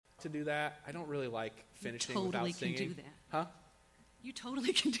to do that. I don't really like finishing totally without singing. Can do that. Huh? You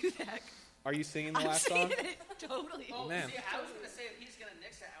totally can do that. Are you singing the I'm last singing song? it. Totally. Oh, man. See, I was going to say if he's going to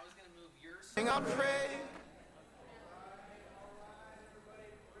nix it, I was going to move your song. I'll pray.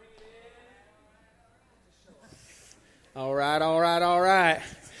 All right.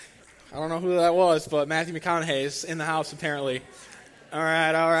 I don't know who that was, but Matthew McConaughey is in the house apparently. All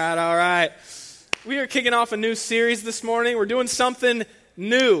right. We are kicking off a new series this morning. We're doing something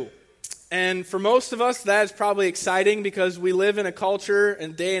new. And for most of us, that is probably exciting because we live in a culture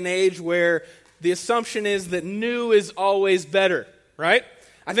and day and age where the assumption is that new is always better, right?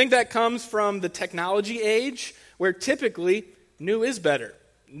 I think that comes from the technology age where typically new is better.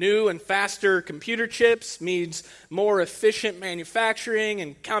 New and faster computer chips means more efficient manufacturing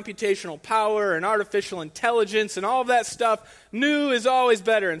and computational power and artificial intelligence and all of that stuff. New is always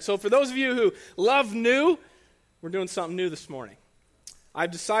better. And so for those of you who love new, we're doing something new this morning.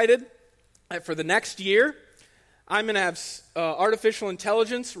 I've decided that for the next year, I'm going to have artificial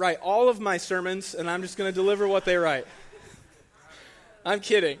intelligence write all of my sermons, and I'm just going to deliver what they write. I'm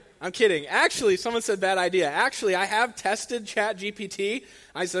kidding. Actually, someone said bad idea. Actually, I have tested ChatGPT.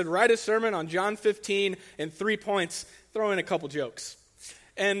 I said, write a sermon on John 15 in 3 points, throw in a couple jokes.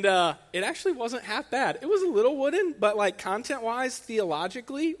 And it actually wasn't half bad. It was a little wooden, but like content-wise,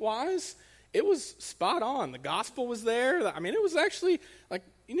 theologically-wise, it was spot on. The gospel was there. I mean, it was actually like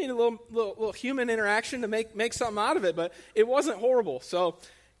you need a little human interaction to make something out of it, but it wasn't horrible. So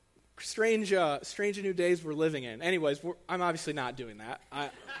strange new days we're living in. Anyways, I'm obviously not doing that.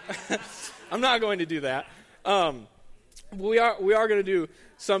 I'm not going to do that. We are going to do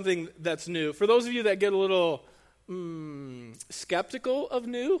something that's new. For those of you that get a little skeptical of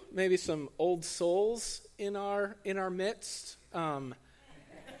new, maybe some old souls in our midst.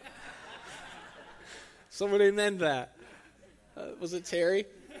 Somebody amend that. Was it Terry?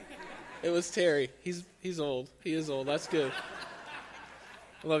 It was Terry. He's old. He is old. That's good.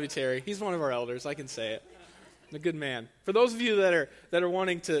 I love you, Terry. He's one of our elders. I can say it. A good man. For those of you that are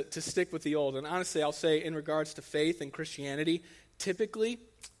wanting to stick with the old, and honestly, I'll say in regards to faith and Christianity, typically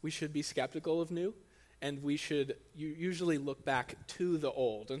we should be skeptical of new, and we should usually look back to the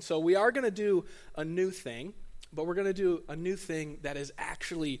old. And so we are going to do a new thing, but we're going to do a new thing that is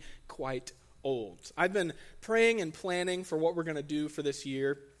actually quite old. I've been praying and planning for what we're going to do for this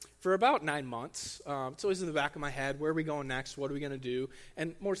year for about 9 months. It's always in the back of my head. Where are we going next? What are we going to do?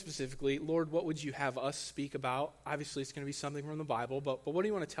 And more specifically, Lord, what would you have us speak about? Obviously, it's going to be something from the Bible, but what do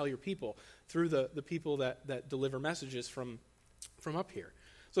you want to tell your people through the people that deliver messages from up here?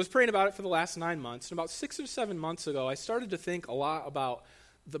 So I was praying about it for the last 9 months, and about 6 or 7 months ago, I started to think a lot about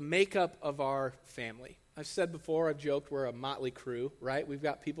the makeup of our family. I've said before, I've joked we're a motley crew, right? We've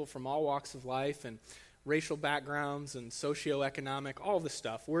got people from all walks of life and racial backgrounds and socioeconomic, all this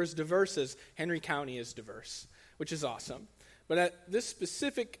stuff. We're as diverse as Henry County is diverse, which is awesome. But at this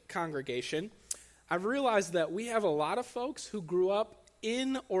specific congregation, I've realized that we have a lot of folks who grew up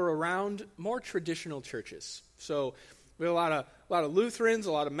in or around more traditional churches. So we have a lot of Lutherans,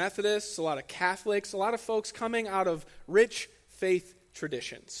 a lot of Methodists, a lot of Catholics, a lot of folks coming out of rich faith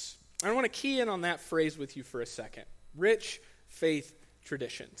traditions. I want to key in on that phrase with you for a second. Rich faith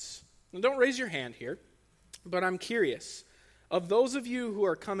traditions. Now, don't raise your hand here, but I'm curious. Of those of you who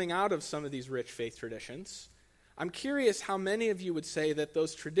are coming out of some of these rich faith traditions, I'm curious how many of you would say that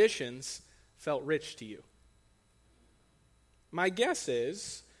those traditions felt rich to you. My guess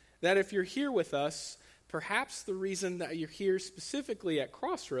is that if you're here with us, perhaps the reason that you're here specifically at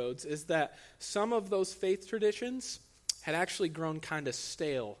Crossroads is that some of those faith traditions had actually grown kind of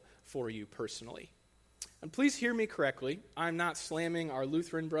stale for you personally. And please hear me correctly. I'm not slamming our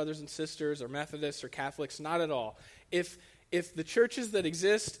Lutheran brothers and sisters or Methodists or Catholics, not at all. If the churches that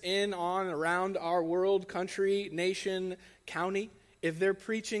exist in, on, around our world, country, nation, county, if they're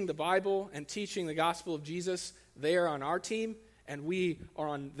preaching the Bible and teaching the gospel of Jesus, they are on our team and we are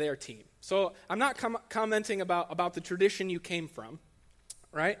on their team. So I'm not commenting about the tradition you came from,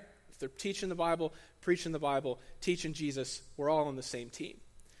 right? If they're teaching the Bible, preaching the Bible, teaching Jesus, we're all on the same team.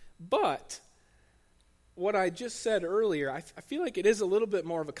 But what I just said earlier, I feel like it is a little bit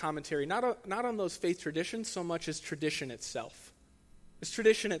more of a commentary, not on those faith traditions so much as tradition itself. It's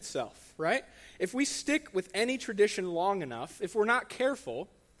tradition itself, right? If we stick with any tradition long enough, if we're not careful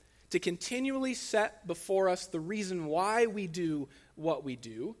to continually set before us the reason why we do what we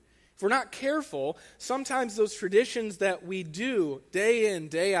do, if we're not careful, sometimes those traditions that we do day in,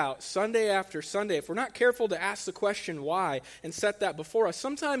 day out, Sunday after Sunday, if we're not careful to ask the question why and set that before us,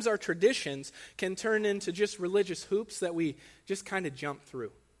 sometimes our traditions can turn into just religious hoops that we just kind of jump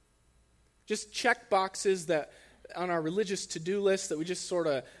through. Just check boxes that our religious to-do list that we just sort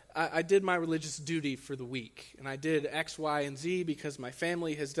of, I did my religious duty for the week. And I did X, Y, and Z because my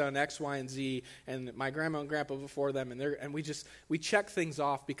family has done X, Y, and Z, and my grandma and grandpa before them, and we check things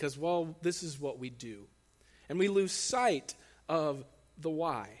off because, well, this is what we do. And we lose sight of the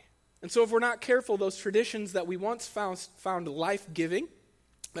why. And so if we're not careful, those traditions that we once found life-giving,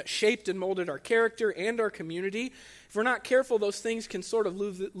 that shaped and molded our character and our community, if we're not careful, those things can sort of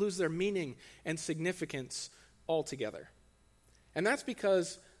lose their meaning and significance altogether. And that's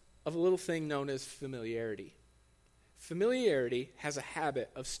because of a little thing known as familiarity. Familiarity has a habit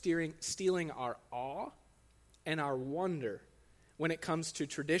of stealing our awe and our wonder when it comes to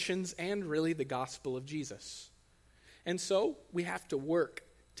traditions and really the gospel of Jesus. And so we have to work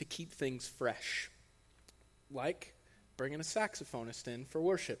to keep things fresh, like bringing a saxophonist in for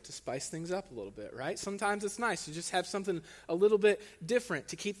worship to spice things up a little bit, right? Sometimes it's nice to just have something a little bit different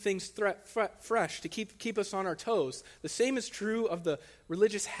to keep things fresh, to keep us on our toes. The same is true of the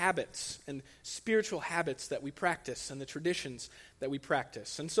religious habits and spiritual habits that we practice and the traditions that we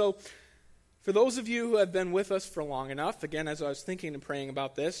practice. And so, for those of you who have been with us for long enough, again, as I was thinking and praying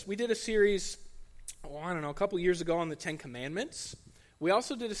about this, we did a series, a couple years ago on the Ten Commandments. We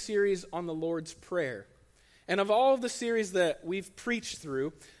also did a series on the Lord's Prayer. And of all of the series that we've preached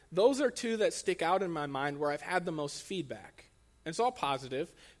through, those are two that stick out in my mind where I've had the most feedback. And it's all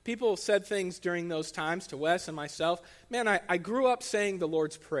positive. People said things during those times to Wes and myself. Man, I grew up saying the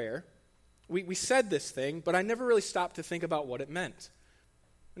Lord's Prayer. We said this thing, but I never really stopped to think about what it meant.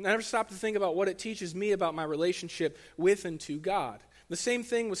 I never stopped to think about what it teaches me about my relationship with and to God. The same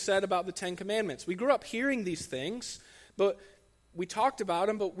thing was said about the Ten Commandments. We grew up hearing these things, but we talked about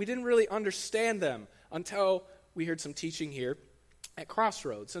them, but we didn't really understand them until we heard some teaching here at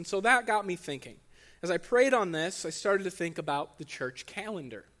Crossroads. And so that got me thinking. As I prayed on this, I started to think about the church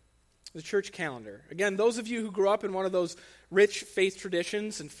calendar. The church calendar. Again, those of you who grew up in one of those rich faith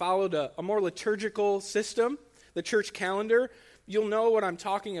traditions and followed a more liturgical system, the church calendar, you'll know what I'm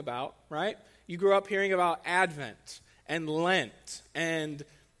talking about, right? You grew up hearing about Advent and Lent and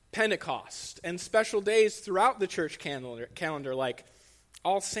Pentecost and special days throughout the church calendar like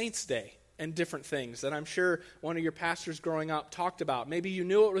All Saints' Day and different things that I'm sure one of your pastors growing up talked about. Maybe you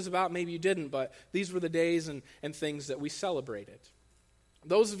knew what it was about, maybe you didn't, but these were the days and things that we celebrated.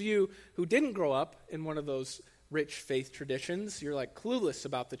 Those of you who didn't grow up in one of those rich faith traditions, you're like clueless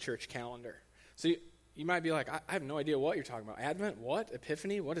about the church calendar. So you might be like, I have no idea what you're talking about. Advent? What?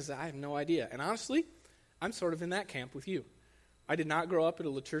 Epiphany? What is that? I have no idea. And honestly, I'm sort of in that camp with you. I did not grow up at a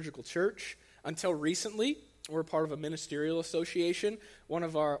liturgical church until recently. We're part of a ministerial association. One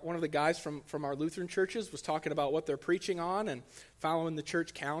of the guys from our Lutheran churches was talking about what they're preaching on and following the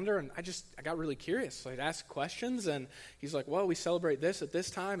church calendar, and I got really curious. So I'd ask questions, and he's like, well, we celebrate this at this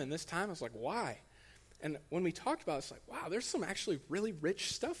time and this time. I was like, why? And when we talked about it, it's like, wow, there's some actually really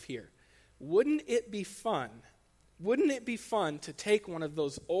rich stuff here. Wouldn't it be fun? Wouldn't it be fun to take one of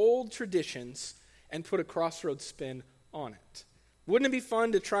those old traditions and put a Crossroads spin on it? Wouldn't it be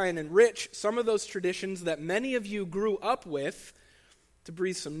fun to try and enrich some of those traditions that many of you grew up with to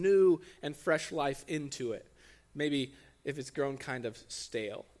breathe some new and fresh life into it? Maybe if it's grown kind of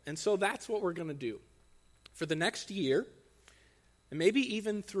stale. And so that's what we're going to do. For the next year, and maybe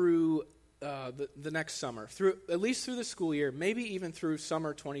even through the next summer, at least through the school year, maybe even through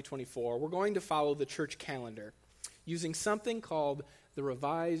summer 2024, we're going to follow the church calendar using something called the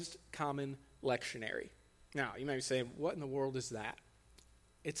Revised Common Lectionary. Now, you might be saying, what in the world is that?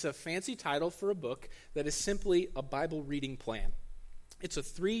 It's a fancy title for a book that is simply a Bible reading plan. It's a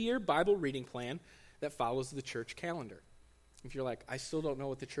 3-year Bible reading plan that follows the church calendar. If you're like, I still don't know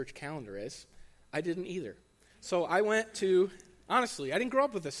what the church calendar is, I didn't either. So I went to, honestly, I didn't grow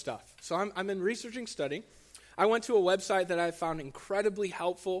up with this stuff. So I'm in researching, studying. I went to a website that I found incredibly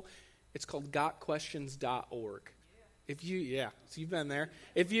helpful. It's called gotquestions.org. So you've been there.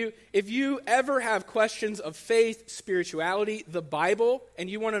 If you ever have questions of faith, spirituality, the Bible, and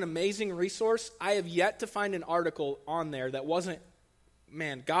you want an amazing resource, I have yet to find an article on there that wasn't,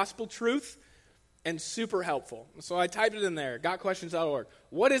 gospel truth and super helpful. So I typed it in there, gotquestions.org.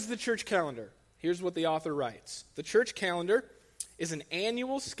 What is the church calendar? Here's what the author writes. The church calendar is an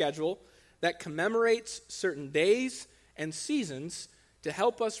annual schedule that commemorates certain days and seasons to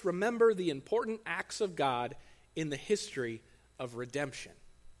help us remember the important acts of God in the history of redemption.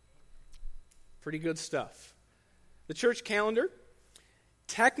 Pretty good stuff. The church calendar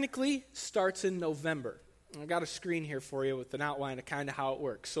technically starts in November. I've got a screen here for you with an outline of kind of how it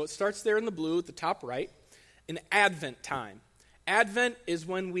works. So it starts there in the blue at the top right, in Advent time. Advent is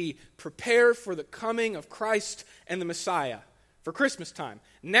when we prepare for the coming of Christ and the Messiah, for Christmas time.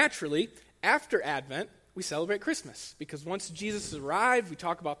 Naturally, after Advent, we celebrate Christmas, because once Jesus has arrived, we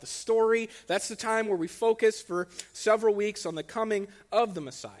talk about the story. That's the time where we focus for several weeks on the coming of the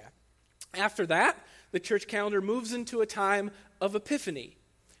Messiah. After that, the church calendar moves into a time of Epiphany,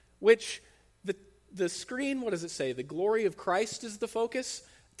 which the screen, what does it say? The glory of Christ is the focus.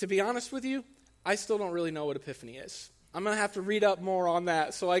 To be honest with you, I still don't really know what Epiphany is. I'm going to have to read up more on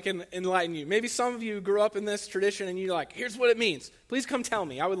that so I can enlighten you. Maybe some of you grew up in this tradition and you're like, here's what it means. Please come tell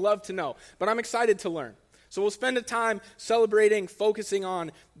me. I would love to know. But I'm excited to learn. So we'll spend a time celebrating, focusing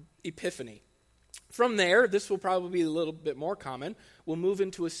on Epiphany. From there, this will probably be a little bit more common, we'll move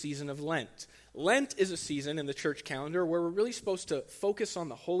into a season of Lent. Lent is a season in the church calendar where we're really supposed to focus on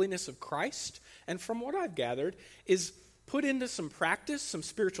the holiness of Christ, and from what I've gathered, is put into some practice, some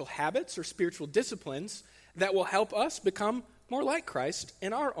spiritual habits or spiritual disciplines that will help us become more like Christ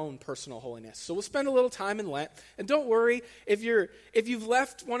in our own personal holiness. So we'll spend a little time in Lent, and don't worry, if you've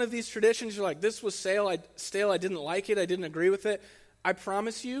left one of these traditions, you're like, this was stale, I didn't like it, I didn't agree with it, I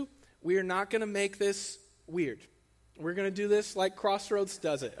promise you, we are not going to make this weird. We're going to do this like Crossroads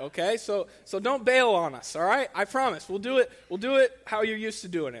does it, okay? So don't bail on us, all right? I promise. We'll do it how you're used to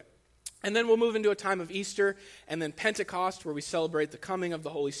doing it. And then we'll move into a time of Easter and then Pentecost, where we celebrate the coming of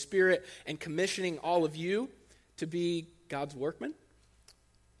the Holy Spirit and commissioning all of you to be God's workmen,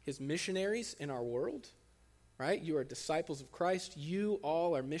 his missionaries in our world, right? You are disciples of Christ. You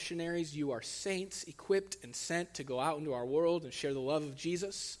all are missionaries. You are saints equipped and sent to go out into our world and share the love of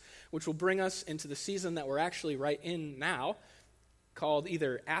Jesus, which will bring us into the season that we're actually right in now, called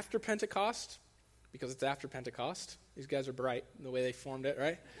either after Pentecost, because it's after Pentecost. These guys are bright in the way they formed it,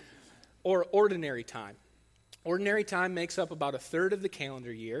 right? Or ordinary time. Ordinary time makes up about a third of the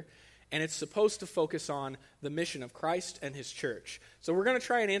calendar year, and it's supposed to focus on the mission of Christ and his church. So we're going to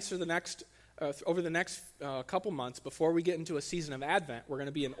try and answer over the next couple months before we get into a season of Advent. We're going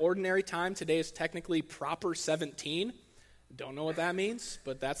to be in ordinary time. Today is technically proper 17. Don't know what that means,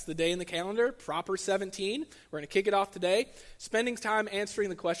 but that's the day in the calendar, proper 17. We're going to kick it off today, spending time answering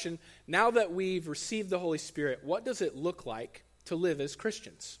the question, now that we've received the Holy Spirit, what does it look like to live as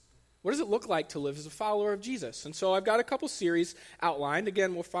Christians? What does it look like to live as a follower of Jesus? And so I've got a couple series outlined.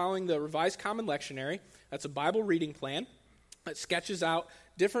 Again, we're following the Revised Common Lectionary. That's a Bible reading plan that sketches out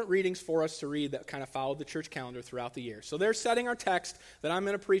different readings for us to read that kind of follow the church calendar throughout the year. So they're setting our text that I'm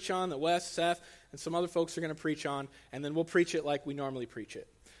going to preach on, that Wes, Seth, and some other folks are going to preach on, and then we'll preach it like we normally preach it.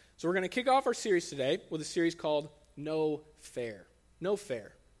 So we're going to kick off our series today with a series called No Fair. No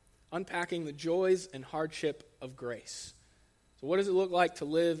Fair. Unpacking the joys and hardship of grace. So what does it look like to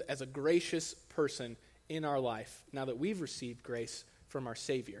live as a gracious person in our life now that we've received grace from our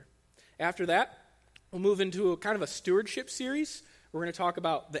Savior? After that, we'll move into a kind of a stewardship series. We're going to talk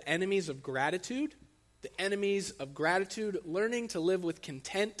about the enemies of gratitude. The enemies of gratitude, learning to live with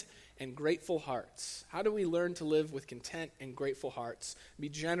content and grateful hearts. How do we learn to live with content and grateful hearts? Be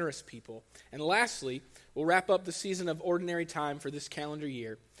generous people. And lastly, we'll wrap up the season of ordinary time for this calendar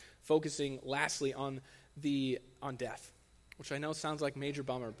year, focusing lastly on death, which I know sounds like major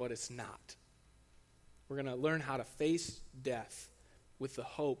bummer, but it's not. We're going to learn how to face death with the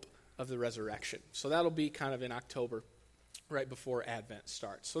hope of the resurrection. So that'll be kind of in October, right before Advent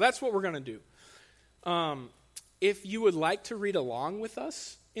starts. So that's what we're going to do. If you would like to read along with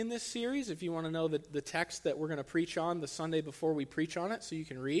us in this series, if you want to know the text that we're going to preach on the Sunday before we preach on it so you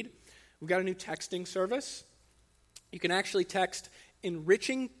can read, we've got a new texting service. You can actually text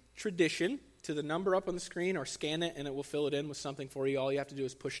Enriching Tradition to the number up on the screen or scan it and it will fill it in with something for you. All you have to do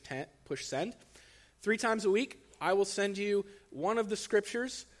is push send. 3 times a week, I will send you one of the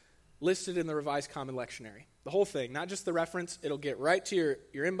scriptures listed in the Revised Common Lectionary. The whole thing, not just the reference. It'll get right to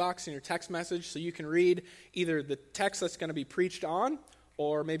your inbox and your text message so you can read either the text that's going to be preached on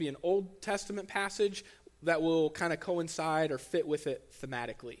or maybe an Old Testament passage that will kind of coincide or fit with it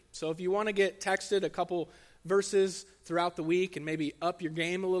thematically. So if you want to get texted a couple verses throughout the week and maybe up your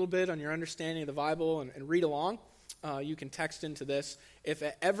game a little bit on your understanding of the Bible and read along, you can text into this. If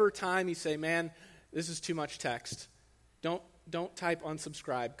at every time you say, man, this is too much text, don't type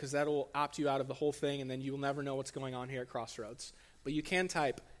unsubscribe because that will opt you out of the whole thing and then you will never know what's going on here at Crossroads. But you can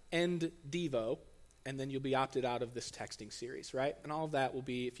type end Devo and then you'll be opted out of this texting series, right? And all of that will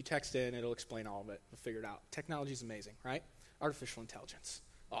be, if you text in, it'll explain all of it. We'll figure it out. Technology is amazing, right? Artificial intelligence.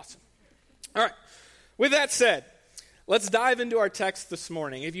 Awesome. All right. With that said, let's dive into our text this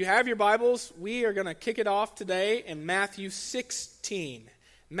morning. If you have your Bibles, we are going to kick it off today in Matthew 16.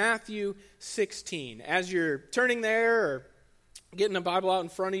 Matthew 16. As you're turning there or getting a Bible out in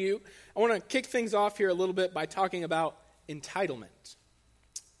front of you, I want to kick things off here a little bit by talking about entitlement.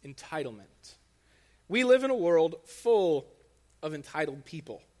 Entitlement. We live in a world full of entitled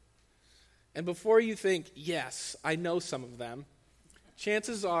people. And before you think, yes, I know some of them,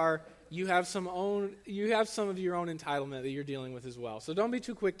 chances are you have some of your own entitlement that you're dealing with as well. So don't be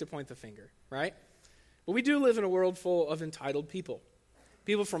too quick to point the finger, right? But we do live in a world full of entitled people.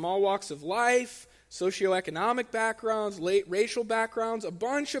 People from all walks of life, socioeconomic backgrounds, racial backgrounds, a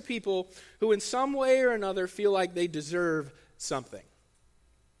bunch of people who in some way or another feel like they deserve something.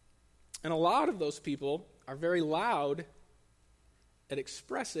 And a lot of those people are very loud at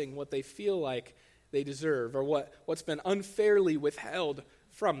expressing what they feel like they deserve or what's been unfairly withheld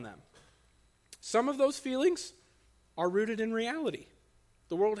from them. Some of those feelings are rooted in reality.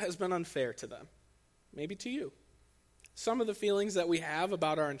 The world has been unfair to them, maybe to you. Some of the feelings that we have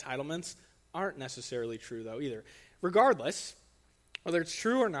about our entitlements aren't necessarily true, though, either. Regardless, whether it's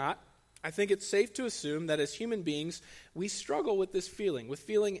true or not, I think it's safe to assume that as human beings, we struggle with this feeling, with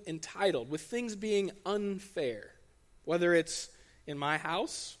feeling entitled, with things being unfair. Whether it's in my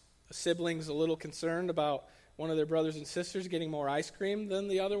house, a sibling's a little concerned about one of their brothers and sisters getting more ice cream than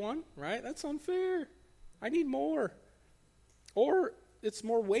the other one, right? That's unfair. I need more. Or it's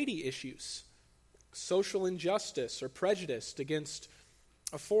more weighty issues. Social injustice or prejudice against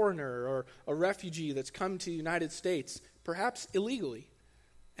a foreigner or a refugee that's come to the United States, perhaps illegally,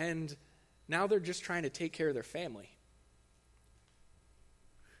 and now they're just trying to take care of their family.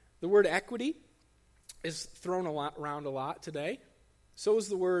 The word equity is thrown around a lot today. So is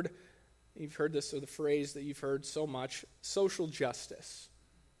the word, you've heard this, or the phrase that you've heard so much, social justice.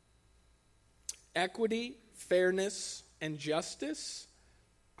 Equity, fairness, and justice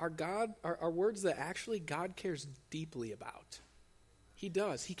are words that actually God cares deeply about. He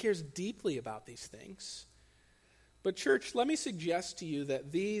does. He cares deeply about these things. But church, let me suggest to you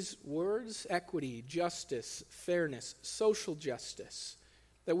that these words, equity, justice, fairness, social justice,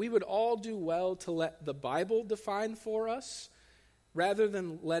 that we would all do well to let the Bible define for us rather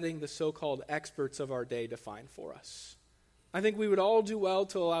than letting the so-called experts of our day define for us. I think we would all do well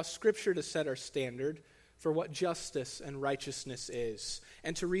to allow Scripture to set our standard for what justice and righteousness is,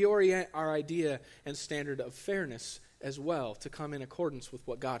 and to reorient our idea and standard of fairness as well to come in accordance with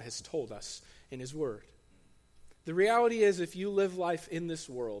what God has told us in His Word. The reality is, if you live life in this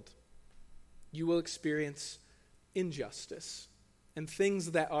world, you will experience injustice and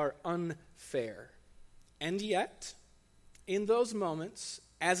things that are unfair. And yet, in those moments,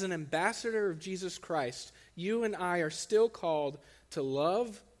 as an ambassador of Jesus Christ, you and I are still called to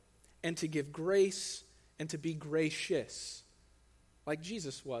love and to give grace and to be gracious, like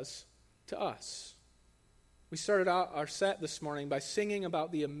Jesus was to us. We started out our set this morning by singing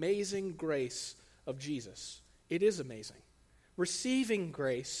about the amazing grace of Jesus. It is amazing. Receiving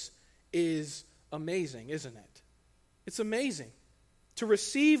grace is amazing, isn't it? It's amazing to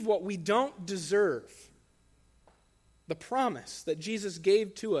receive what we don't deserve. The promise that Jesus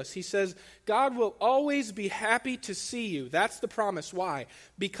gave to us. He says, God will always be happy to see you. That's the promise. Why?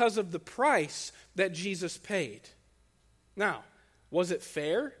 Because of the price that Jesus paid. Now, was it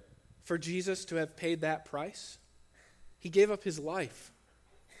fair for Jesus to have paid that price? He gave up His life.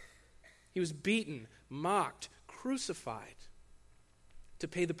 He was beaten, mocked, crucified to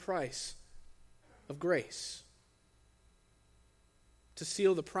pay the price of grace. To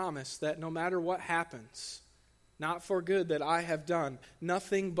seal the promise that no matter what happens, not for good that I have done,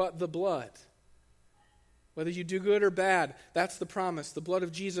 nothing but the blood. Whether you do good or bad, that's the promise. The blood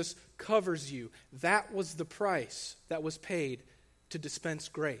of Jesus covers you. That was the price that was paid to dispense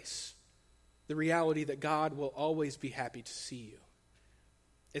grace. The reality that God will always be happy to see you.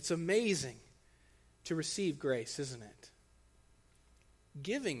 It's amazing to receive grace, isn't it?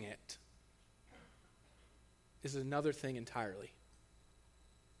 Giving it is another thing entirely.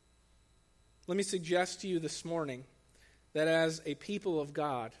 Let me suggest to you this morning that as a people of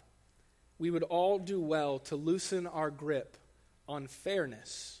God, we would all do well to loosen our grip on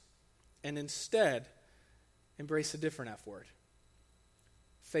fairness and instead embrace a different F word.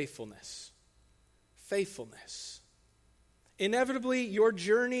 Faithfulness. Faithfulness. Inevitably, your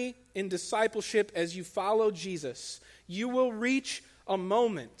journey in discipleship as you follow Jesus, you will reach a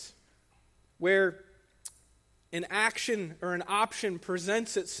moment where an action or an option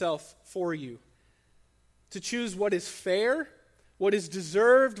presents itself for you to choose what is fair, what is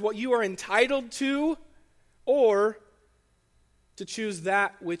deserved, what you are entitled to, or to choose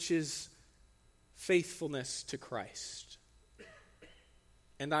that which is faithfulness to Christ.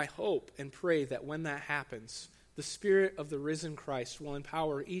 And I hope and pray that when that happens, the Spirit of the risen Christ will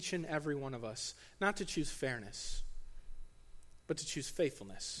empower each and every one of us not to choose fairness, but to choose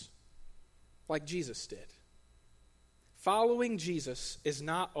faithfulness, like Jesus did. Following Jesus is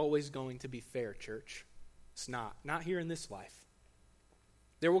not always going to be fair, church. It's not. Not here in this life.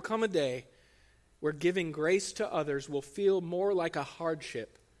 There will come a day where giving grace to others will feel more like a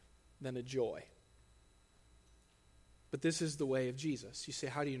hardship than a joy. But this is the way of Jesus. You say,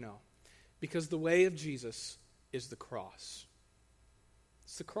 how do you know? Because the way of Jesus is the cross.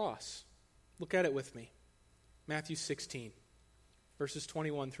 It's the cross. Look at it with me. Matthew 16, verses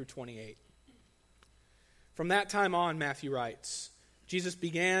 21 through 28. From that time on, Matthew writes, Jesus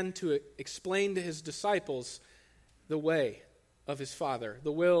began to explain to his disciples the way of his Father,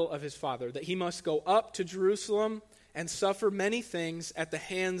 the will of his Father, that he must go up to Jerusalem and suffer many things at the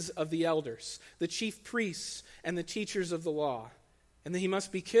hands of the elders, the chief priests, and the teachers of the law, and that he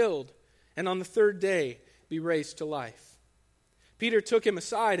must be killed, and on the third day be raised to life. Peter took him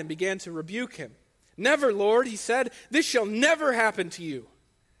aside and began to rebuke him. Never, Lord, he said, this shall never happen to you.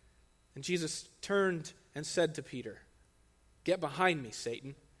 And Jesus turned and said to Peter, get behind me,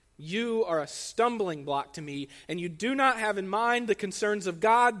 Satan. You are a stumbling block to me, and you do not have in mind the concerns of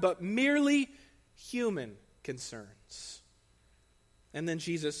God, but merely human concerns. And then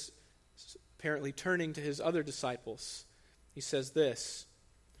Jesus, apparently turning to his other disciples, he says this,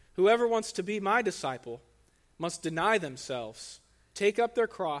 whoever wants to be my disciple must deny themselves, take up their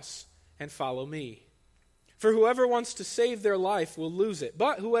cross, and follow me. For whoever wants to save their life will lose it,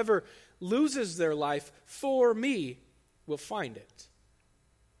 but whoever loses their life for me will find it.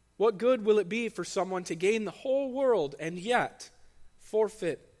 What good will it be for someone to gain the whole world and yet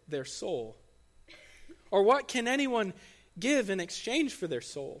forfeit their soul? Or what can anyone give in exchange for their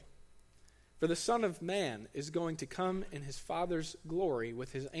soul? For the Son of Man is going to come in his Father's glory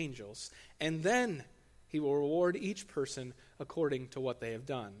with his angels, and then he will reward each person according to what they have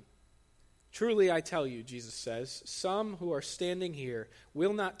done. Truly I tell you, Jesus says, some who are standing here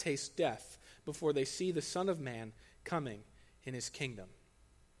will not taste death before they see the Son of Man coming in his kingdom.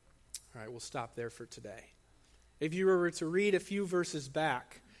 All right, we'll stop there for today. If you were to read a few verses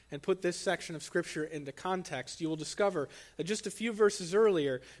back and put this section of Scripture into context, you will discover that just a few verses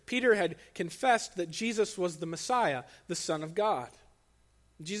earlier, Peter had confessed that Jesus was the Messiah, the Son of God.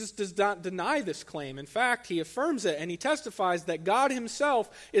 Jesus does not deny this claim. In fact, he affirms it, and he testifies that God himself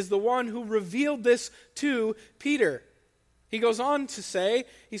is the one who revealed this to Peter. He goes on to say,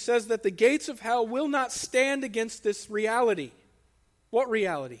 he says that the gates of hell will not stand against this reality. What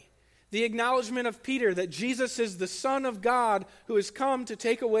reality? The acknowledgement of Peter that Jesus is the Son of God who has come to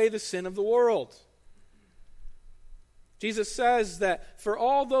take away the sin of the world. Jesus says that for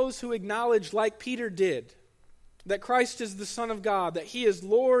all those who acknowledge, like Peter did, that Christ is the Son of God, that he is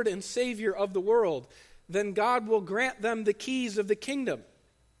Lord and Savior of the world, then God will grant them the keys of the kingdom.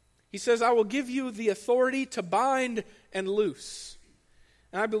 He says, I will give you the authority to bind and loose.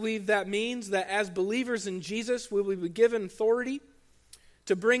 And I believe that means that as believers in Jesus, we will be given authority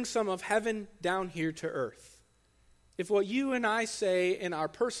to bring some of heaven down here to earth. If what you and I say in our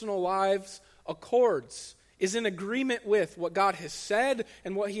personal lives accords, is in agreement with what God has said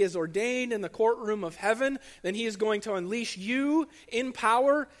and what he has ordained in the courtroom of heaven, then he is going to unleash you in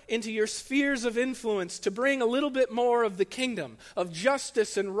power into your spheres of influence to bring a little bit more of the kingdom of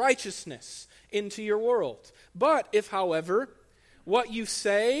justice and righteousness into your world. But if, however, what you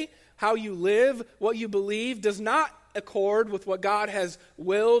say, how you live, what you believe does not accord with what God has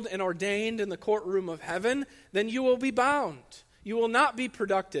willed and ordained in the courtroom of heaven, then you will be bound. You will not be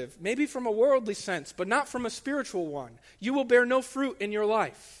productive, maybe from a worldly sense, but not from a spiritual one. You will bear no fruit in your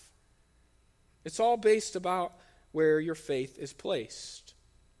life. It's all based about where your faith is placed.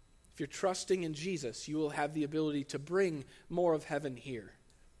 If you're trusting in Jesus, you will have the ability to bring more of heaven here.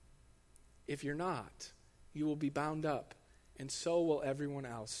 If you're not, you will be bound up, and so will everyone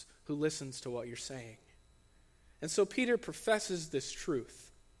else who listens to what you're saying. And so Peter professes this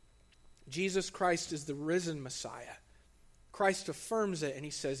truth. Jesus Christ is the risen Messiah. Christ affirms it, and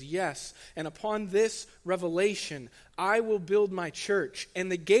he says, yes, and upon this revelation, I will build my church, and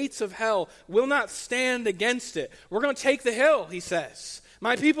the gates of hell will not stand against it. We're going to take the hill, he says.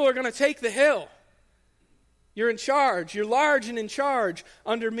 My people are going to take the hill. You're in charge. You're large and in charge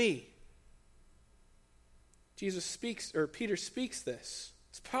under me. Peter speaks this.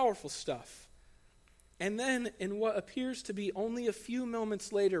 It's powerful stuff. And then, in what appears to be only a few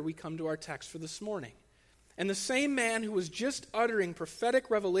moments later, we come to our text for this morning. And the same man who was just uttering prophetic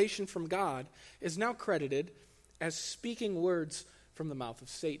revelation from God is now credited as speaking words from the mouth of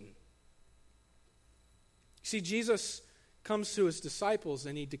Satan. See, Jesus comes to his disciples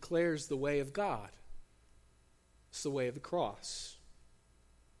and he declares the way of God. It's the way of the cross.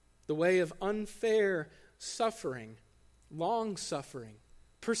 The way of unfair suffering, long suffering,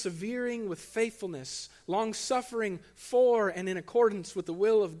 persevering with faithfulness, long suffering for and in accordance with the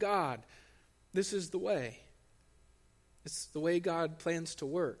will of God. This is the way. It's the way God plans to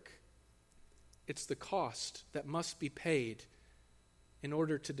work. It's the cost that must be paid in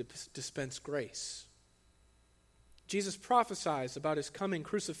order to dispense grace. Jesus prophesies about his coming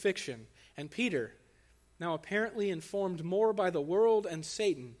crucifixion, and Peter, now apparently informed more by the world and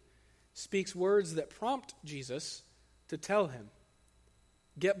Satan, speaks words that prompt Jesus to tell him,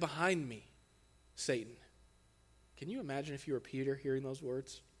 "Get behind me, Satan." Can you imagine if you were Peter hearing those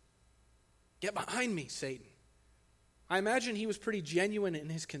words? Get behind me, Satan. I imagine he was pretty genuine in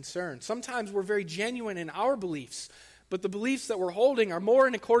his concern. Sometimes we're very genuine in our beliefs, but the beliefs that we're holding are more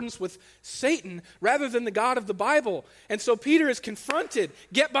in accordance with Satan rather than the God of the Bible. And so Peter is confronted.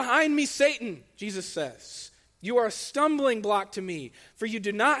 Get behind me, Satan, Jesus says. You are a stumbling block to me, for you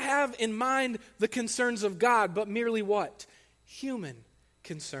do not have in mind the concerns of God, but merely what? Human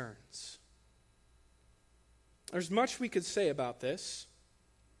concerns. There's much we could say about this,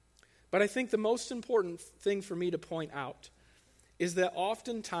 but I think the most important thing for me to point out is that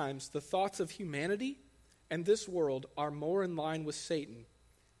oftentimes the thoughts of humanity and this world are more in line with Satan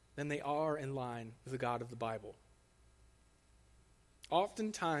than they are in line with the God of the Bible.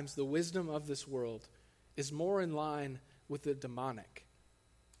 Oftentimes the wisdom of this world is more in line with the demonic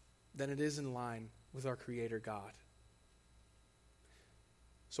than it is in line with our Creator God.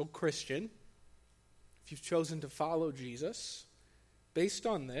 So, Christian, if you've chosen to follow Jesus, based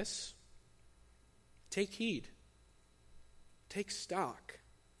on this, take heed. Take stock.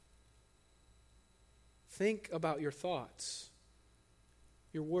 Think about your thoughts,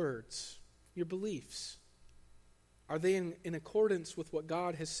 your words, your beliefs. Are they in accordance with what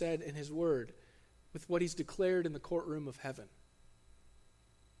God has said in His Word, with what He's declared in the courtroom of heaven?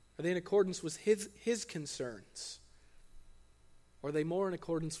 Are they in accordance with His concerns? Or are they more in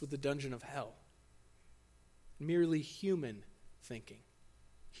accordance with the dungeon of hell? Merely human thinking,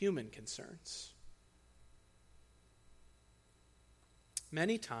 human concerns.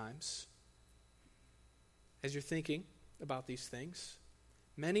 Many times, as you're thinking about these things,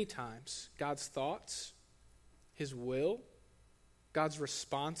 many times God's thoughts, His will, God's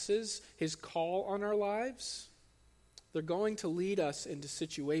responses, His call on our lives, they're going to lead us into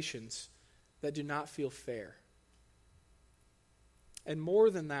situations that do not feel fair. And more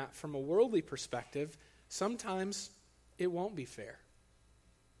than that, from a worldly perspective, sometimes it won't be fair.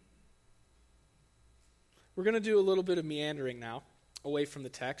 We're going to do a little bit of meandering now, away from the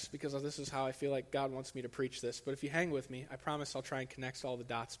text, because this is how I feel like God wants me to preach this. But if you hang with me, I promise I'll try and connect all the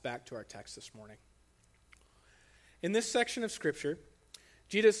dots back to our text this morning. In this section of Scripture,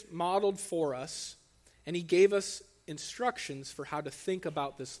 Jesus modeled for us, and He gave us instructions for how to think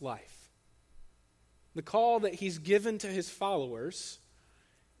about this life. The call that He's given to His followers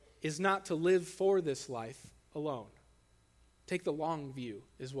is not to live for this life alone. Take the long view,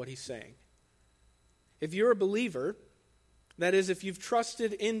 is what He's saying. If you're a believer, that is, if you've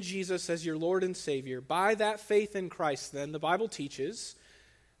trusted in Jesus as your Lord and Savior, by that faith in Christ, then the Bible teaches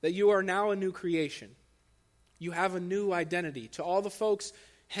that you are now a new creation. You have a new identity. To all the folks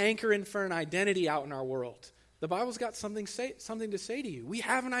hankering for an identity out in our world, the Bible's got something to say to you. We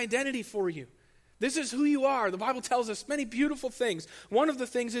have an identity for you. This is who you are. The Bible tells us many beautiful things. One of the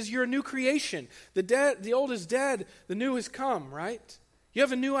things is you're a new creation. The old is dead, the new has come, right? You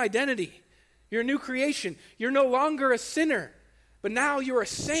have a new identity. You're a new creation. You're no longer a sinner, but now you're a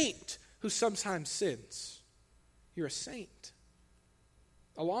saint who sometimes sins. You're a saint.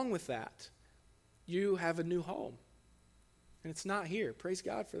 Along with that, you have a new home. And it's not here. Praise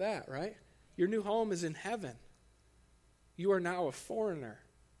God for that, right? Your new home is in heaven. You are now a foreigner,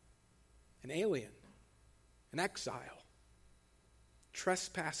 an alien, an exile,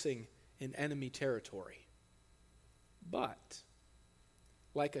 trespassing in enemy territory. But,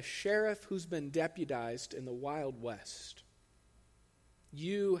 like a sheriff who's been deputized in the Wild West,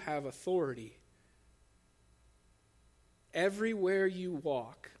 you have authority. Everywhere you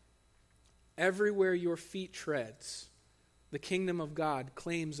walk, everywhere your feet treads, the kingdom of God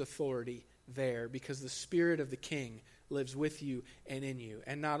claims authority there because the Spirit of the King lives with you and in you.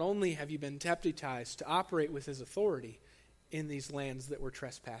 And not only have you been deputized to operate with His authority in these lands that we're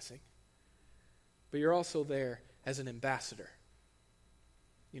trespassing, but you're also there as an ambassador.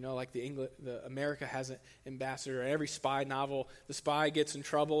 You know, like the America has an ambassador. In every spy novel, the spy gets in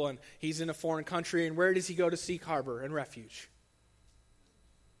trouble and he's in a foreign country, and where does he go to seek harbor and refuge?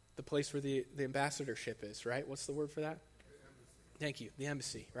 The place where the ambassadorship is, right? What's the word for that? Thank you. The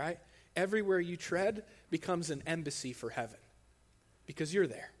embassy, right? Everywhere you tread becomes an embassy for heaven because you're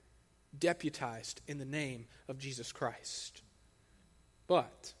there, deputized in the name of Jesus Christ.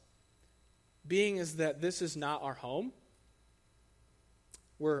 But, being as that this is not our home,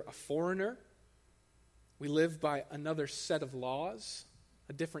 we're a foreigner, we live by another set of laws,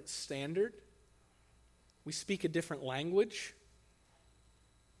 a different standard, we speak a different language,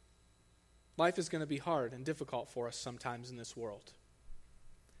 life is going to be hard and difficult for us sometimes in this world.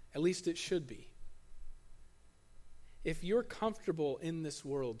 At least it should be. If you're comfortable in this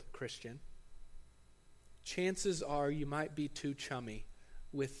world, Christian, chances are you might be too chummy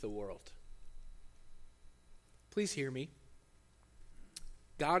with the world. Please hear me.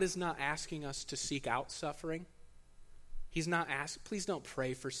 God is not asking us to seek out suffering. He's not asking, please don't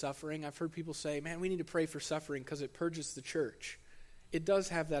pray for suffering. I've heard people say, man, we need to pray for suffering because it purges the church. It does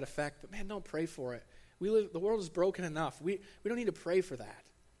have that effect, but man, don't pray for it. The world is broken enough. We don't need to pray for that.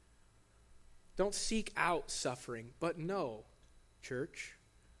 Don't seek out suffering, but no, church.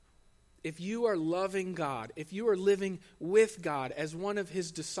 If you are loving God, if you are living with God as one of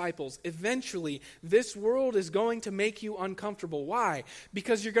his disciples, eventually this world is going to make you uncomfortable. Why?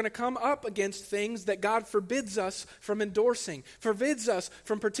 Because you're going to come up against things that God forbids us from endorsing, forbids us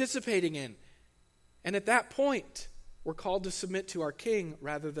from participating in. And at that point, we're called to submit to our king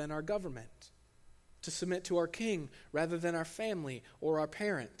rather than our government, to submit to our king rather than our family or our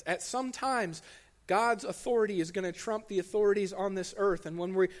parent. At some times, God's authority is going to trump the authorities on this earth. And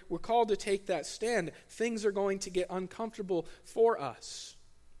when we're called to take that stand, things are going to get uncomfortable for us.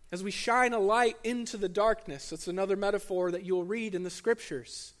 As we shine a light into the darkness, that's another metaphor that you'll read in the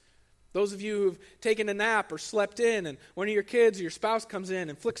scriptures. Those of you who've taken a nap or slept in and one of your kids or your spouse comes in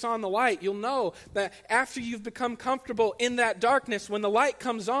and flicks on the light, you'll know that after you've become comfortable in that darkness, when the light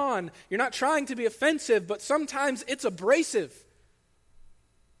comes on, you're not trying to be offensive, but sometimes it's abrasive.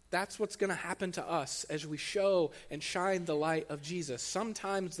 That's what's going to happen to us as we show and shine the light of Jesus.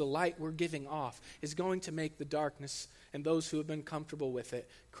 Sometimes the light we're giving off is going to make the darkness and those who have been comfortable with it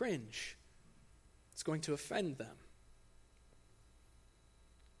cringe. It's going to offend them.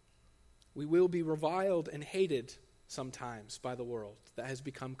 We will be reviled and hated sometimes by the world that has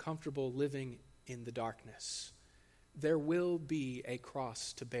become comfortable living in the darkness. There will be a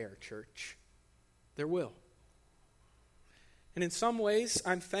cross to bear, church. There will. And in some ways,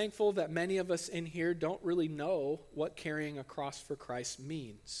 I'm thankful that many of us in here don't really know what carrying a cross for Christ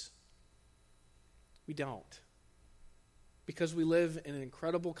means. We don't. Because we live in an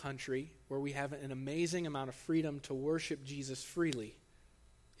incredible country where we have an amazing amount of freedom to worship Jesus freely.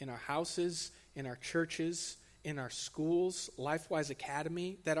 In our houses, in our churches, in our schools, LifeWise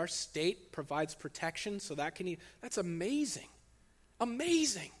Academy, that our state provides protection so that's amazing.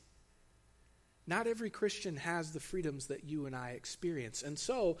 Amazing. Not every Christian has the freedoms that you and I experience. And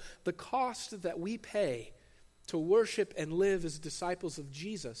so the cost that we pay to worship and live as disciples of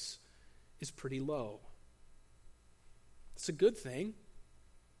Jesus is pretty low. It's a good thing,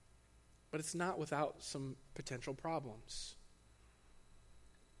 but it's not without some potential problems.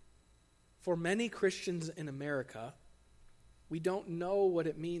 For many Christians in America, we don't know what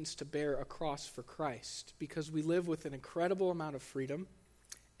it means to bear a cross for Christ because we live with an incredible amount of freedom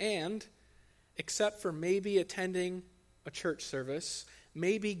and, except for maybe attending a church service,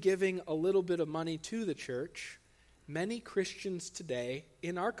 maybe giving a little bit of money to the church, many Christians today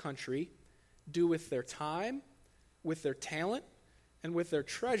in our country do with their time, with their talent, and with their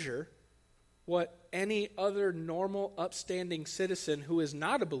treasure what any other normal, upstanding citizen who is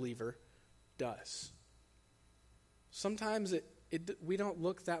not a believer does. Sometimes we don't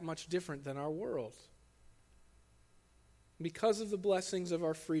look that much different than our world. Because of the blessings of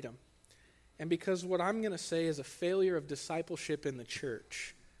our freedom, and because what I'm going to say is a failure of discipleship in the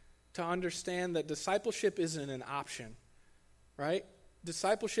church, to understand that discipleship isn't an option, right?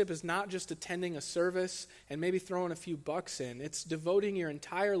 Discipleship is not just attending a service and maybe throwing a few bucks in. It's devoting your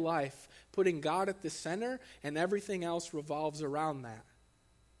entire life, putting God at the center, and everything else revolves around that.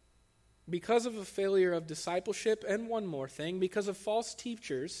 Because of a failure of discipleship, and one more thing, because of false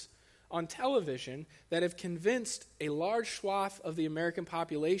teachers on television that have convinced a large swath of the American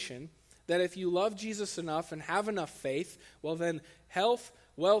population that if you love Jesus enough and have enough faith, well then health,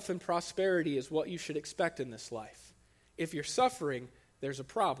 wealth, and prosperity is what you should expect in this life. If you're suffering, there's a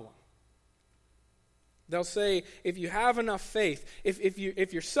problem. They'll say, if you have enough faith, if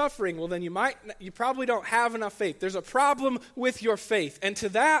you're suffering, well then you probably don't have enough faith. There's a problem with your faith. And to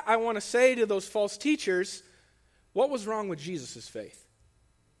that, I want to say to those false teachers, what was wrong with Jesus' faith?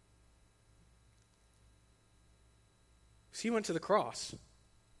 Because he went to the cross.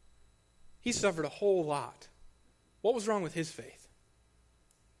 He suffered a whole lot. What was wrong with his faith?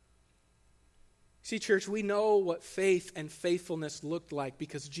 See, church, we know what faith and faithfulness looked like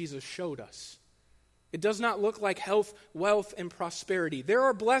because Jesus showed us. It does not look like health, wealth, and prosperity. There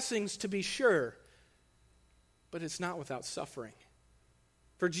are blessings to be sure, but it's not without suffering.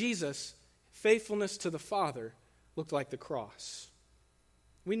 For Jesus, faithfulness to the Father looked like the cross.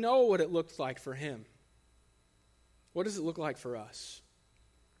 We know what it looked like for him. What does it look like for us?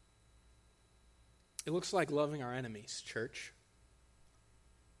 It looks like loving our enemies, church.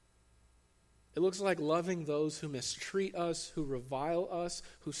 It looks like loving those who mistreat us, who revile us,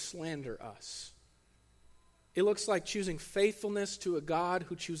 who slander us. It looks like choosing faithfulness to a God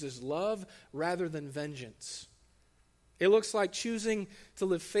who chooses love rather than vengeance. It looks like choosing to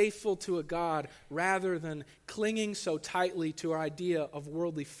live faithful to a God rather than clinging so tightly to our idea of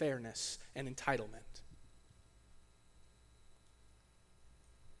worldly fairness and entitlement.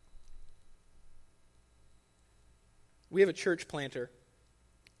 We have a church planter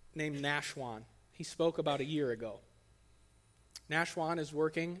named Nashwan. He spoke about a year ago. Nashwan is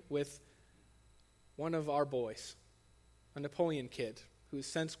working with one of our boys, a Napoleon kid who has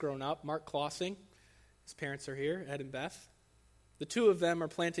since grown up, Mark Klossing. His parents are here, Ed and Beth. The two of them are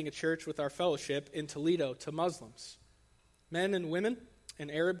planting a church with our fellowship in Toledo to Muslims, men and women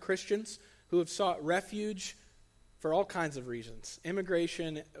and Arab Christians who have sought refuge for all kinds of reasons,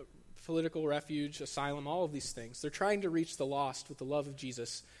 immigration, political refuge, asylum, all of these things. They're trying to reach the lost with the love of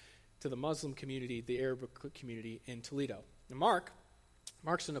Jesus to the Muslim community, the Arab community in Toledo. Now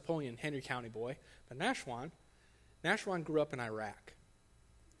Mark's a Napoleon, Henry County boy, but Nashwan grew up in Iraq.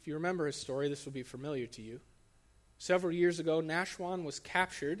 If you remember his story, this will be familiar to you. Several years ago, Nashwan was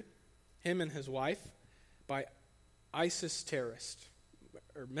captured, him and his wife, by ISIS terrorists,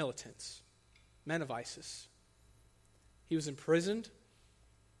 or militants, men of ISIS. He was imprisoned.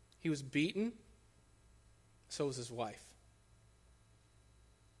 He was beaten. So was his wife.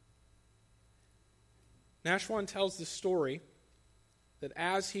 Nashwan tells the story that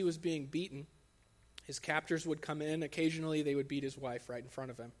as he was being beaten, his captors would come in. Occasionally, they would beat his wife right in front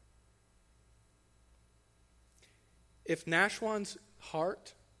of him. If Nashwan's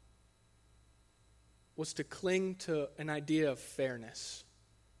heart was to cling to an idea of fairness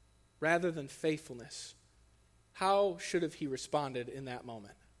rather than faithfulness, how should have he responded in that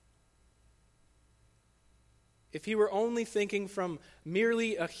moment? If he were only thinking from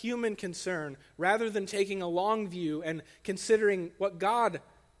merely a human concern rather than taking a long view and considering what God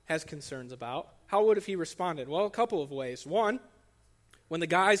has concerns about, how would have he responded? Well, a couple of ways. One, when the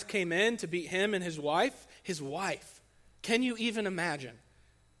guys came in to beat him and his wife, can you even imagine?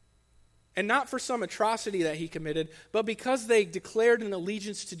 And not for some atrocity that he committed, but because they declared an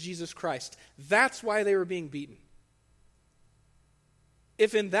allegiance to Jesus Christ. That's why they were being beaten.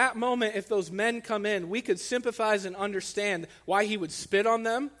 If in that moment, if those men come in, we could sympathize and understand why he would spit on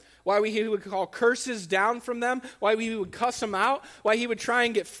them, why he would call curses down from them, why he would cuss them out, why he would try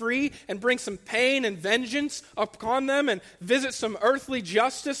and get free and bring some pain and vengeance upon them and visit some earthly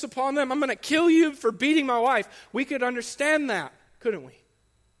justice upon them. I'm going to kill you for beating my wife. We could understand that, couldn't we?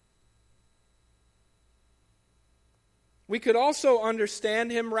 We could also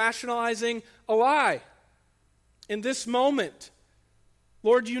understand him rationalizing a lie. In this moment,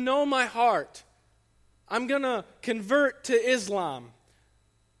 Lord, you know my heart. I'm going to convert to Islam.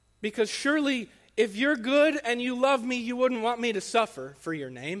 Because surely, if you're good and you love me, you wouldn't want me to suffer for your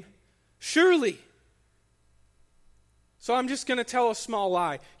name. Surely. So I'm just going to tell a small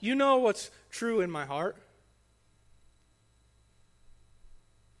lie. You know what's true in my heart.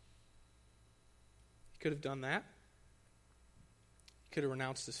 He could have done that. He could have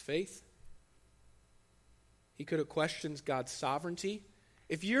renounced his faith. He could have questioned God's sovereignty.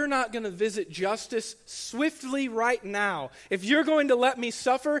 If you're not going to visit justice swiftly right now, if you're going to let me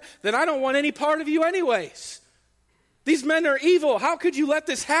suffer, then I don't want any part of you anyways. These men are evil. How could you let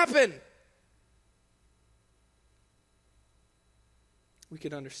this happen? We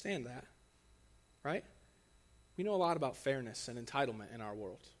could understand that, right? We know a lot about fairness and entitlement in our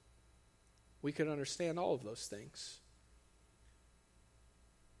world. We could understand all of those things.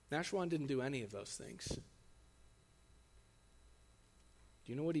 Nashwan didn't do any of those things.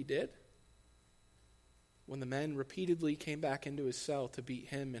 Do you know what he did? When the men repeatedly came back into his cell to beat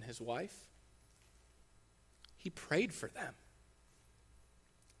him and his wife, he prayed for them.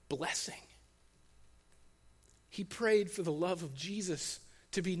 Blessing. He prayed for the love of Jesus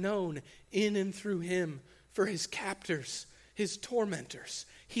to be known in and through him for his captors, his tormentors.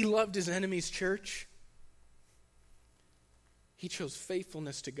 He loved his enemies, church. He chose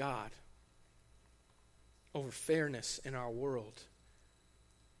faithfulness to God over fairness in our world.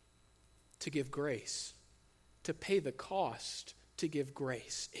 To give grace, to pay the cost to give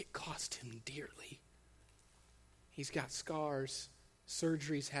grace. It cost him dearly. He's got scars,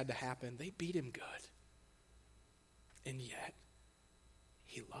 surgeries had to happen. They beat him good. And yet,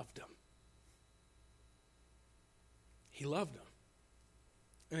 he loved them. He loved them.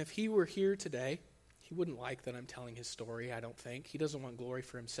 And if he were here today, he wouldn't like that I'm telling his story, I don't think. He doesn't want glory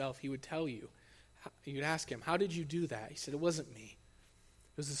for himself. He would tell you You'd ask him, how did you do that? He said, it wasn't me.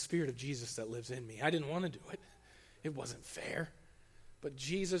 It was the Spirit of Jesus that lives in me. I didn't want to do it. It wasn't fair. But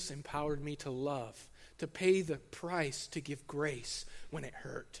Jesus empowered me to love, to pay the price, to give grace when it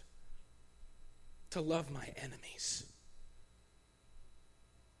hurt, to love my enemies.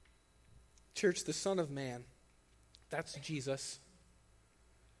 Church, the Son of Man, that's Jesus.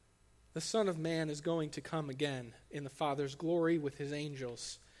 The Son of Man is going to come again in the Father's glory with his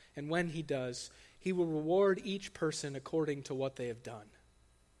angels. And when he does, he will reward each person according to what they have done.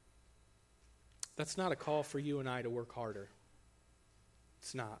 That's not a call for you and I to work harder.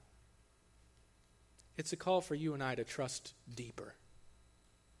 It's not. It's a call for you and I to trust deeper,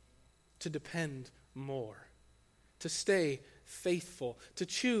 to depend more, to stay faithful, to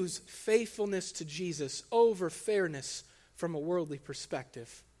choose faithfulness to Jesus over fairness from a worldly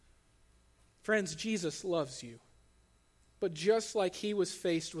perspective. Friends, Jesus loves you. But just like he was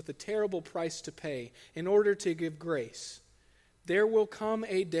faced with a terrible price to pay in order to give grace, there will come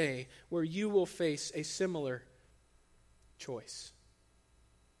a day where you will face a similar choice.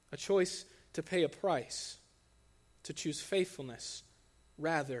 A choice to pay a price, to choose faithfulness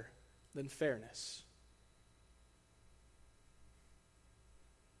rather than fairness.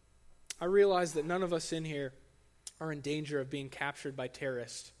 I realize that none of us in here are in danger of being captured by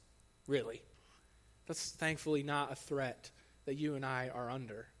terrorists, really. That's thankfully not a threat that you and I are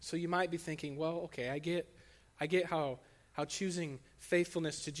under. So you might be thinking, well, okay, I get how choosing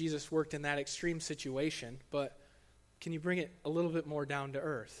faithfulness to Jesus worked in that extreme situation, but can you bring it a little bit more down to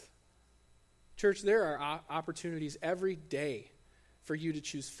earth? Church, there are opportunities every day for you to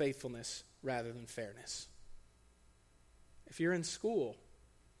choose faithfulness rather than fairness. If you're in school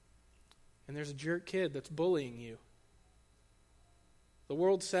and there's a jerk kid that's bullying you, the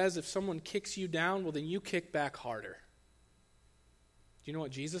world says if someone kicks you down, well, then you kick back harder. Do you know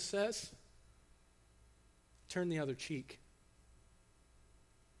what Jesus says? Turn the other cheek.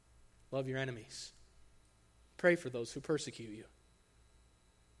 Love your enemies. Pray for those who persecute you.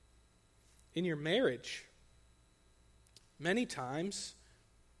 In your marriage, many times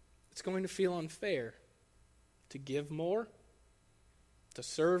it's going to feel unfair to give more, to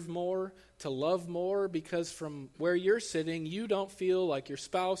serve more, to love more, because from where you're sitting, you don't feel like your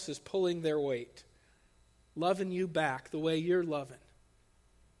spouse is pulling their weight, loving you back the way you're loving,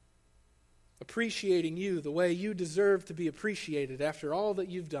 appreciating you the way you deserve to be appreciated after all that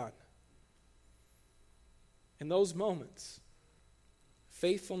you've done. In those moments,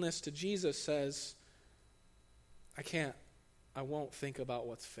 faithfulness to Jesus says, I won't think about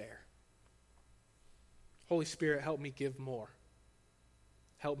what's fair. Holy Spirit, help me give more.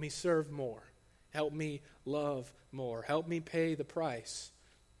 Help me serve more. Help me love more. Help me pay the price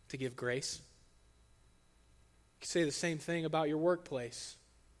to give grace. You can say the same thing about your workplace.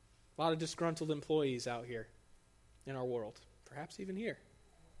 A lot of disgruntled employees out here in our world. Perhaps even here.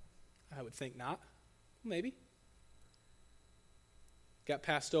 I would think not. Maybe. Got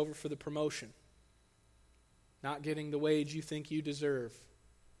passed over for the promotion. Not getting the wage you think you deserve.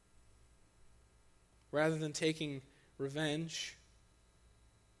 Rather than taking revenge,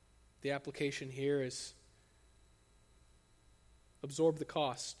 the application here is absorb the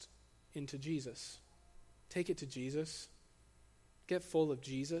cost into Jesus. Take it to Jesus. Get full of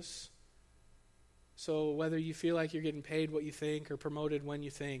Jesus. So whether you feel like you're getting paid what you think or promoted when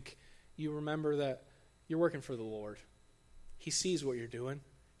you think, you remember that you're working for the Lord. He sees what you're doing.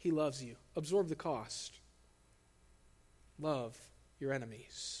 He loves you. Absorb the cost. Love your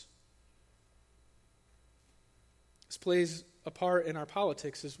enemies. This plays a part in our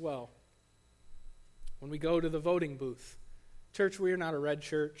politics as well. When we go to the voting booth, church, we are not a red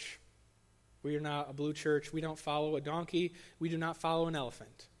church. We are not a blue church. We don't follow a donkey. We do not follow an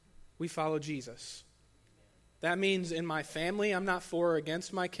elephant. We follow Jesus. That means in my family, I'm not for or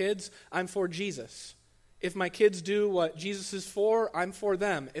against my kids. I'm for Jesus. If my kids do what Jesus is for, I'm for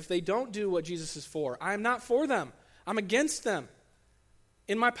them. If they don't do what Jesus is for, I'm not for them. I'm against them.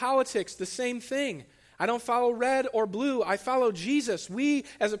 In my politics, the same thing. I don't follow red or blue. I follow Jesus. We,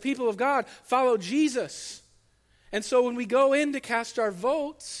 as a people of God, follow Jesus. And so when we go in to cast our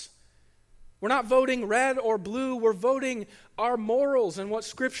votes, we're not voting red or blue. We're voting our morals and what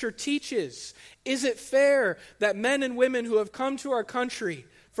Scripture teaches. Is it fair that men and women who have come to our country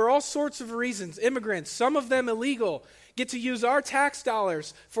for all sorts of reasons, immigrants, some of them illegal, get to use our tax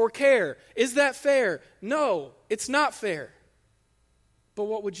dollars for care? Is that fair? No, it's not fair. But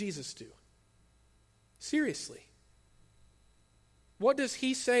what would Jesus do? Seriously. What does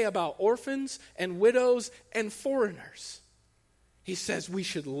he say about orphans and widows and foreigners? He says we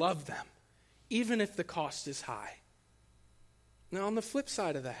should love them, even if the cost is high. Now, on the flip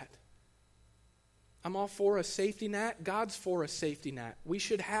side of that, I'm all for a safety net. God's for a safety net. We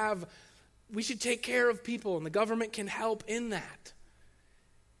should take care of people, and the government can help in that.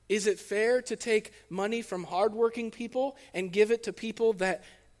 Is it fair to take money from hardworking people and give it to people that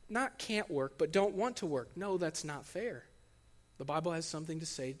not can't work, but don't want to work? No, that's not fair. The Bible has something to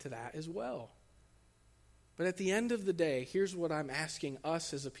say to that as well. But at the end of the day, here's what I'm asking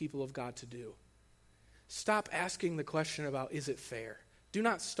us as a people of God to do. Stop asking the question about, is it fair? Do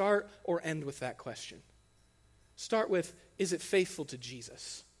not start or end with that question. Start with, is it faithful to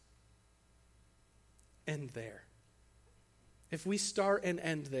Jesus? End there. If we start and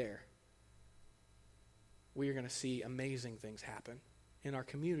end there, we are going to see amazing things happen in our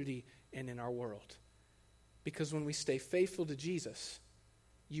community and in our world. Because when we stay faithful to Jesus,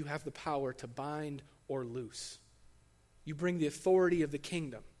 you have the power to bind or loose. You bring the authority of the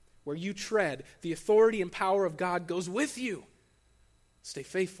kingdom. Where you tread, the authority and power of God goes with you. Stay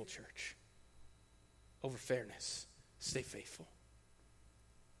faithful, church. Over fairness. Stay faithful.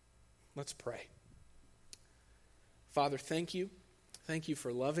 Let's pray. Father, thank you. Thank you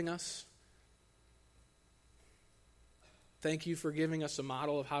for loving us. Thank you for giving us a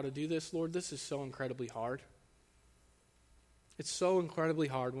model of how to do this, Lord. This is so incredibly hard. It's so incredibly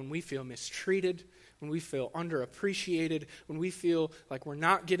hard when we feel mistreated, when we feel underappreciated, when we feel like we're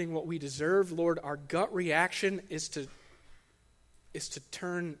not getting what we deserve. Lord, our gut reaction is to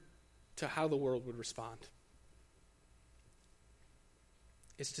turn to how the world would respond.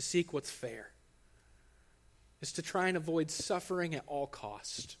 It's to seek what's fair. It's to try and avoid suffering at all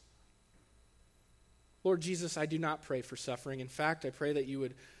cost. Lord Jesus, I do not pray for suffering. In fact, I pray that you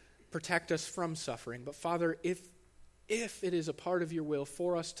would protect us from suffering. But Father, if it is a part of your will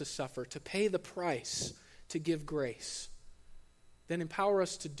for us to suffer, to pay the price, to give grace, then empower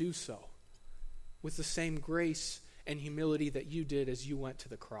us to do so with the same grace and humility that you did as you went to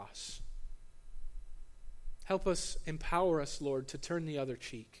the cross. Help us, empower us, Lord, to turn the other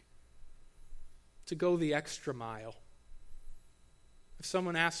cheek, to go the extra mile. If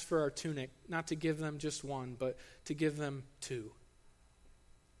someone asks for our tunic, not to give them just one, but to give them two.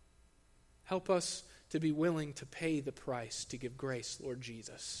 Help us to be willing to pay the price to give grace, Lord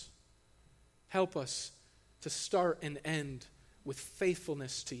Jesus. Help us to start and end with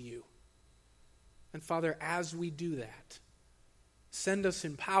faithfulness to you. And Father, as we do that, send us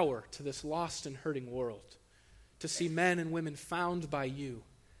in power to this lost and hurting world to see men and women found by you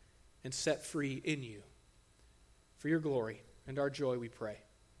and set free in you. For your glory and our joy we pray.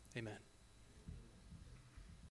 Amen.